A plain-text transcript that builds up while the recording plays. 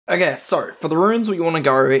Okay, so for the runes, what you want to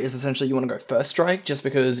go is essentially you want to go first strike, just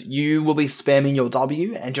because you will be spamming your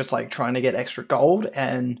W and just like trying to get extra gold,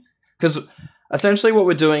 and because essentially what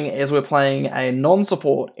we're doing is we're playing a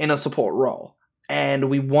non-support in a support role, and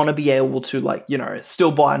we want to be able to like, you know,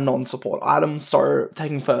 still buy non-support items, so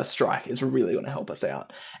taking first strike is really going to help us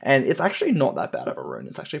out, and it's actually not that bad of a rune,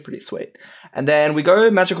 it's actually pretty sweet. And then we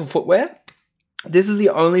go magical footwear. This is the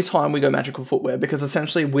only time we go magical footwear, because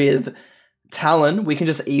essentially with Talon, we can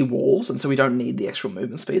just E-walls, and so we don't need the extra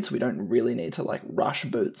movement speed, so we don't really need to like rush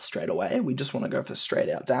boots straight away. We just want to go for straight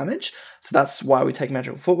out damage. So that's why we take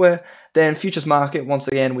magical footwear. Then Futures Market, once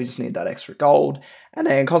again, we just need that extra gold. And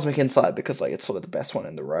then Cosmic Insight, because like it's sort of the best one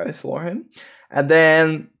in the row for him. And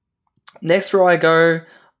then next where I go,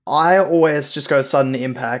 I always just go Sudden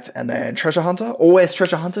Impact and then Treasure Hunter. Always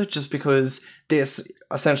Treasure Hunter, just because this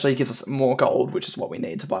essentially gives us more gold, which is what we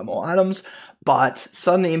need to buy more items. But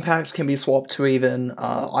Sudden Impact can be swapped to even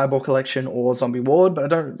Eyeball Collection or Zombie Ward, but I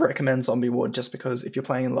don't recommend Zombie Ward just because if you're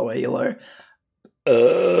playing in lower elo,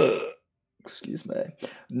 excuse me,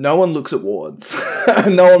 no one looks at wards.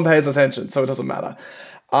 No one pays attention, so it doesn't matter.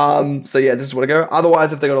 So yeah, this is what I go.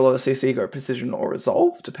 Otherwise, if they got a lot of CC, go Precision or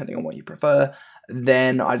Resolve, depending on what you prefer.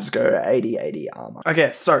 Then I just go 80-80 armor.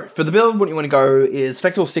 Okay, so for the build, what you want to go is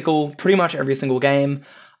Spectral Sickle pretty much every single game.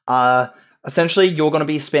 Essentially, you're going to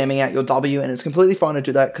be spamming out your W, and it's completely fine to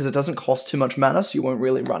do that because it doesn't cost too much mana, so you won't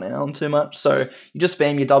really run out on too much. So you just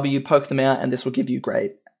spam your W, poke them out, and this will give you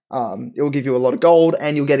great. It will give you a lot of gold,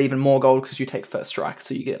 and you'll get even more gold because you take first strike,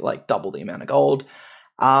 so you get like double the amount of gold.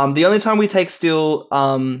 The only time we take steel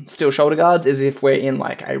shoulder guards is if we're in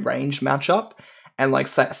like a ranged matchup. And like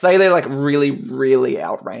say they like really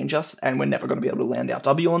outrange us and we're never going to be able to land our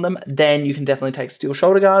W on them, then you can definitely take Steel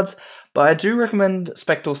Shoulder Guards. But I do recommend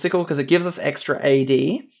Spectral Sickle because it gives us extra AD.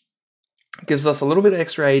 It gives us a little bit of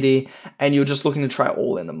extra AD, and you're just looking to try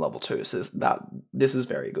all in them level 2, so this is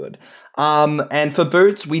very good. And for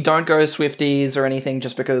boots, we don't go Swifties or anything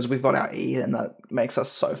just because we've got our E and that makes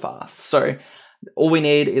us so fast. So all we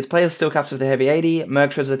need is Players Steel Caps with the heavy AD,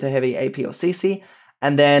 Merc Treads with the heavy AP or CC.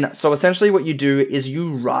 And then, so essentially what you do is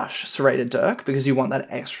you rush Serrated Dirk because you want that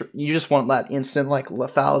extra, you just want that instant like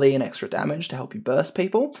lethality and extra damage to help you burst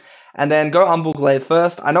people. And then go Umbral Glaive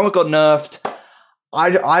first. I know it got nerfed.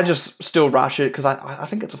 I just still rush it because I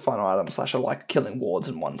think it's a fun item, / I like killing wards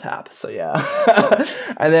in one tap, so yeah.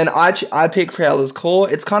 And then I pick Prowler's Claw.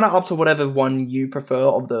 It's kind of up to whatever one you prefer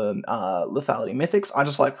of the lethality mythics. I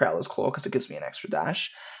just like Prowler's Claw because it gives me an extra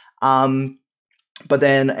dash. But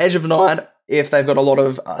then Edge of Night, if they've got a lot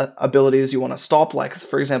of abilities you want to stop, like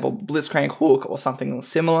for example, Blitzcrank Hook or something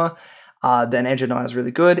similar, then Edge of Night is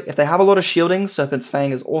really good. If they have a lot of shielding, Serpent's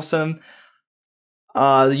Fang is awesome.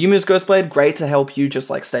 The Yumu's Ghostblade, great to help you just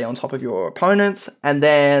like stay on top of your opponents. And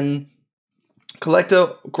then Collector,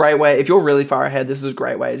 great way, if you're really far ahead, this is a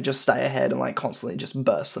great way to just stay ahead and like constantly just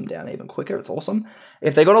burst them down even quicker. It's awesome.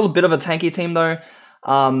 If they got a bit of a tanky team though,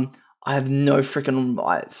 I have no freaking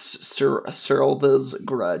Cyril's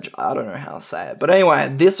Grudge. I don't know how to say it. But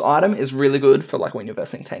anyway, this item is really good for like when you're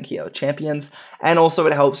versing tankier champions. And also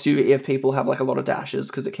it helps you if people have like a lot of dashes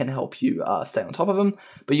because it can help you stay on top of them.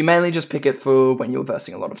 But you mainly just pick it for when you're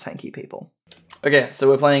versing a lot of tanky people. Okay, so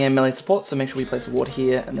we're playing a melee support, so make sure we place a ward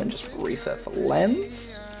here and then just reset for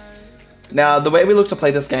lens. Now, the way we look to play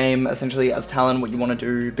this game, essentially as Talon, what you want to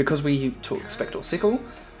do, because we took Spectral Sickle,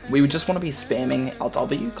 we would just want to be spamming our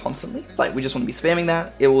W constantly. Like, we just want to be spamming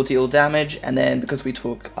that, it will deal damage, and then because we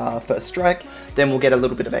took First Strike, then we'll get a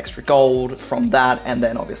little bit of extra gold from that, and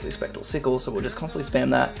then obviously Spectral Sickle, so we'll just constantly spam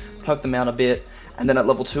that, poke them out a bit, and then at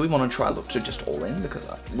level 2 we want to try look to just all-in, because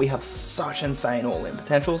we have such insane all-in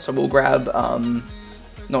potential, so we'll grab,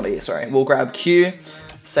 we'll grab Q,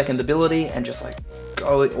 second ability, and just like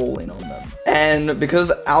go all in on them. And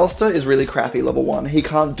because Alistair is really crappy level 1, he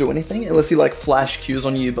can't do anything unless he like flash Qs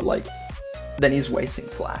on you, but like then he's wasting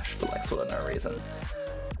flash for like sort of no reason.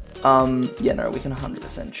 Yeah, no, we can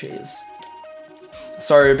 100% cheese.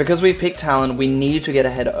 So because we picked Talon, we need to get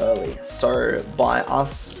ahead early. So by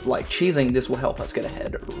us like cheesing, this will help us get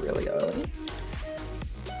ahead really early.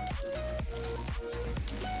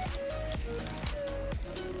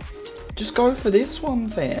 Just go for this one,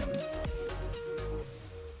 fam.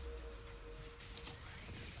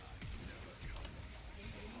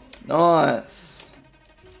 Nice.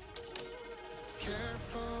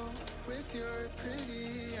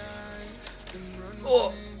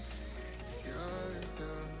 Oh.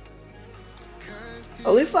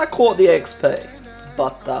 At least I caught the XP,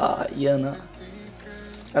 but yeah, no.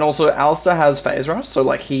 And also, Alistair has Phase Rush, so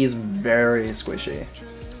like he's very squishy.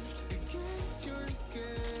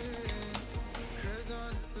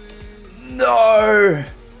 No!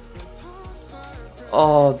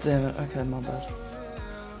 Oh, damn it. Okay, my bad.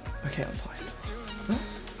 Okay, I'm fine.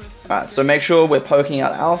 Alright, so make sure we're poking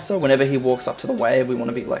out Alistair. Whenever he walks up to the wave, we want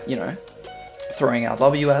to be like, you know, throwing our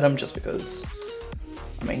W at him just because,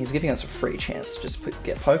 I mean, he's giving us a free chance to just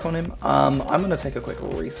get poke on him. I'm going to take a quick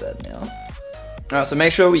reset now. Alright, so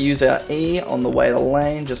make sure we use our E on the way to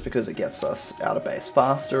lane just because it gets us out of base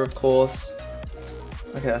faster, of course.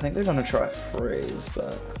 Okay, I think they're going to try freeze,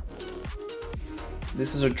 but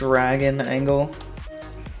this is a dragon angle.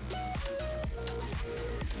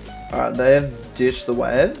 Alright, they've ditched the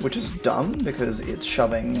wave, which is dumb because it's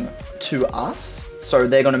shoving to us. So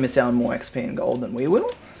they're going to miss out on more XP and gold than we will.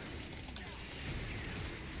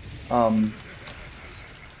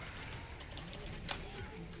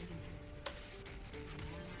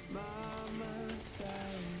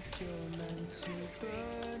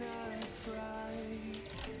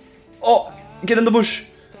 Oh, get in the bush.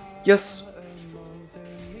 Yes.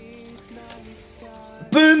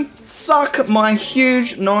 Boom! Suck my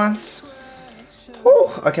huge, nice. Whew.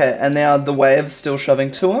 Okay, and now the wave's still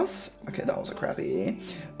shoving to us. Okay, that was a crappy.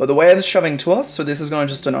 But the wave's shoving to us, so this is going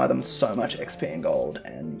to just deny them so much XP and gold.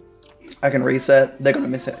 And I can reset. They're going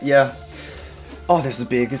to miss it. Yeah. Oh, this is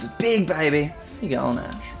big. This is big, baby. You going,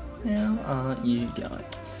 Ash? How are you going?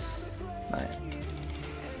 Mate.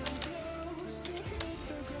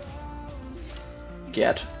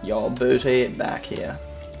 Get your booty back here.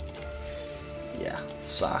 Yeah,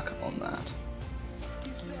 suck on that.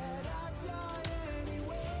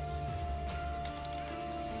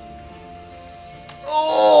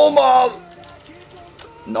 Oh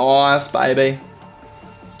my! Nice, baby.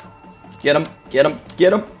 Get him, get him,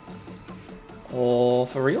 get him. Oh,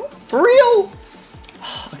 for real? For real?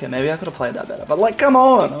 Okay, maybe I could have played that better. But like, come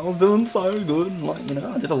on, I was doing so good. Like, you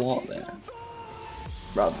know, I did a lot there.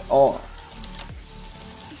 Bruv, oh.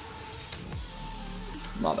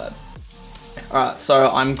 My bad. Alright,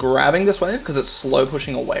 so I'm grabbing this wave because it's slow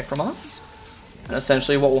pushing away from us. And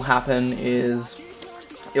essentially what will happen is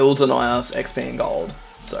it'll deny us XP and gold.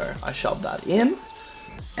 So I shove that in.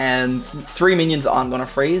 And 3 minions aren't going to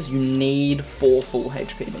freeze. You need 4 full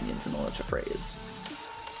HP minions in order to freeze.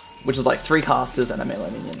 Which is like 3 casters and a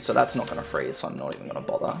melee minion. So that's not going to freeze, so I'm not even going to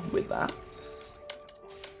bother with that.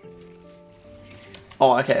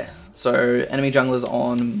 Oh, okay. So enemy junglers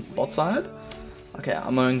on bot side. Okay,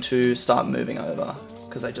 I'm going to start moving over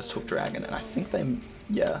because they just took dragon and I think they,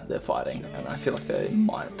 yeah, they're fighting and I feel like they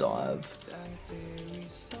might dive.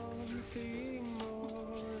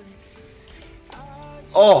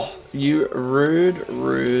 Oh, you rude,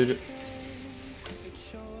 rude.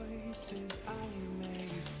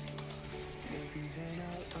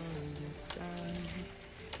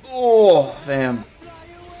 Oh, fam.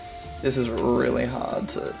 This is really hard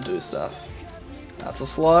to do stuff. That's a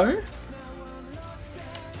slow.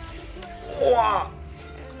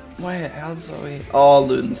 Wait, how did Zoe? Oh,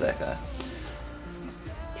 Luden's Echo.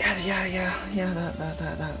 Yeah,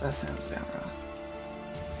 that sounds about right.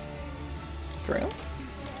 For real?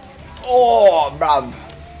 Oh, bruv.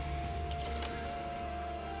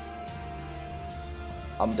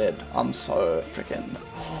 I'm dead. I'm so freaking.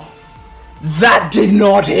 Oh. That did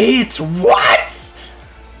not hit! What?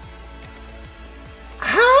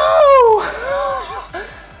 How?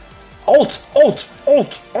 Ult!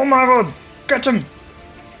 Oh my god! Get him!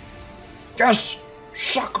 Yes!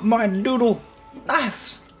 Suck my doodle!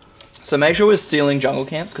 Nice! So make sure we're stealing jungle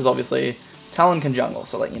camps, because obviously Talon can jungle,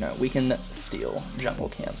 so like, you know, we can steal jungle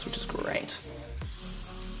camps, which is great.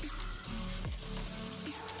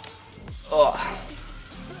 Ugh.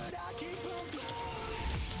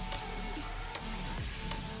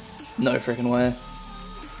 No freaking way.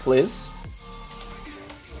 Please?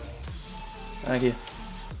 Thank you.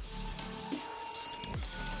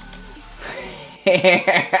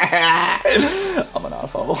 I'm an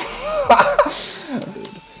asshole.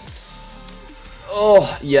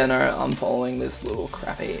 Oh, yeah, no, I'm following this little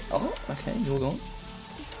crappy. Oh, okay, you're gone.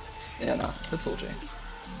 Yeah, no, it's all G.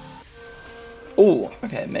 Oh,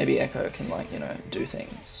 okay, maybe Echo can, like, you know, do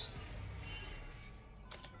things.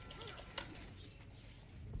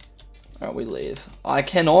 Alright, we leave. I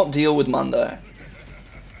cannot deal with Mundo.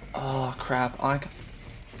 Oh, crap. I'm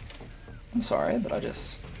sorry, but I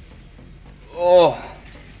just... Oh.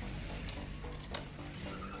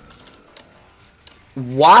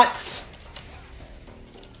 What?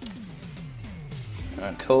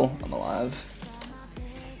 Alright, cool. I'm alive.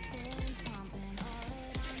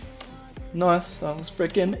 Nice. That was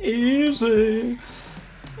freaking easy.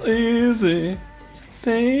 Easy.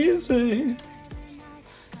 Easy.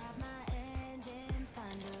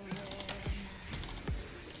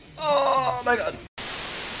 Oh my god.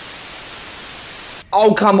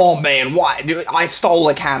 Oh, come on, man. Why? I stole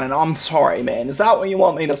a cannon. I'm sorry, man. Is that what you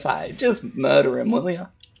want me to say? Just murder him, will you?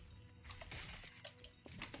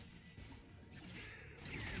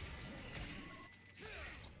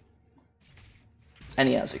 And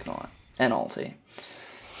he has Ignite. And ulti.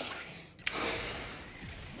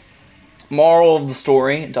 Moral of the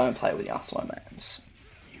story, don't play with Yasuo mains.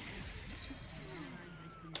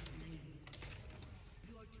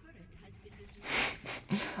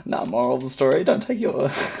 Nah, moral of the story, don't take your...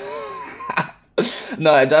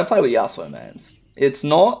 No, don't play with Yasuo mains. It's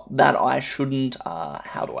not that I shouldn't,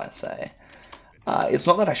 how do I say? It's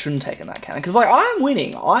not that I shouldn't take in that cannon, because, like, I'm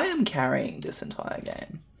winning. I am carrying this entire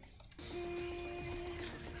game.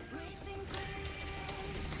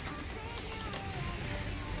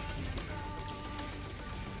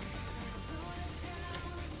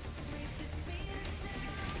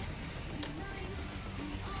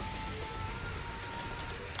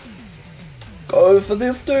 Go for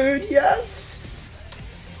this dude, yes!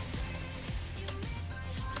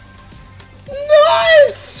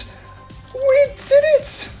 Nice! We did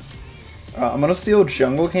it! Alright, I'm gonna steal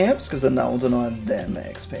jungle camps, because then that will deny them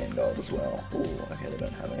XP and gold as well. Ooh, okay, they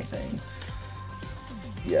don't have anything.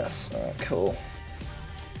 Yes, alright, cool.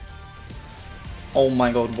 Oh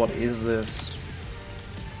my god, what is this?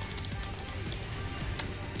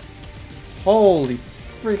 Holy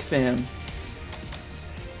frick, fam.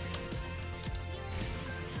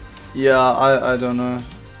 Yeah, I don't know.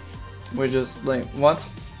 We're just like, what?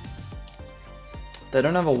 They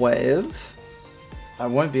don't have a wave. I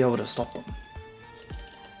won't be able to stop them.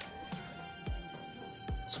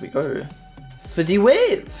 So we go for the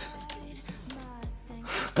wave.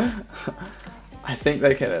 I think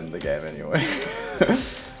they can end the game anyway.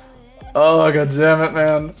 Oh, god damn it,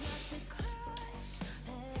 man.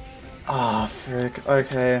 Ah, frick.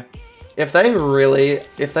 Okay. If they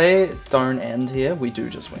don't end here, we do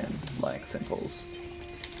just win. Like, simples.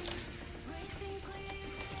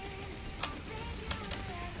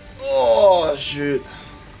 Oh, shoot.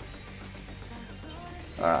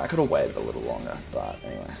 Alright, I could have waited a little longer, but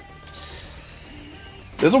anyway.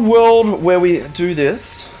 There's a world where we do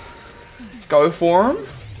this. Go for him.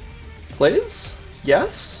 Please?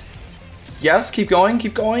 Yes? Yes, keep going,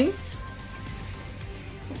 keep going.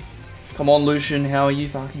 Come on, Lucian, how are you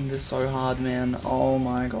fucking this so hard, man? Oh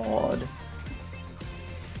my god.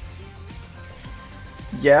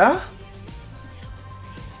 Yeah?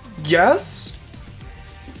 Yes?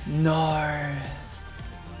 No.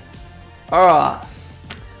 Alright.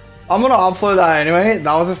 I'm gonna upload that anyway.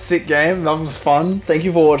 That was a sick game. That was fun. Thank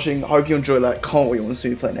you for watching. Hope you enjoyed that. Comment what you want to see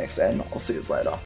me play next, and I'll see you later.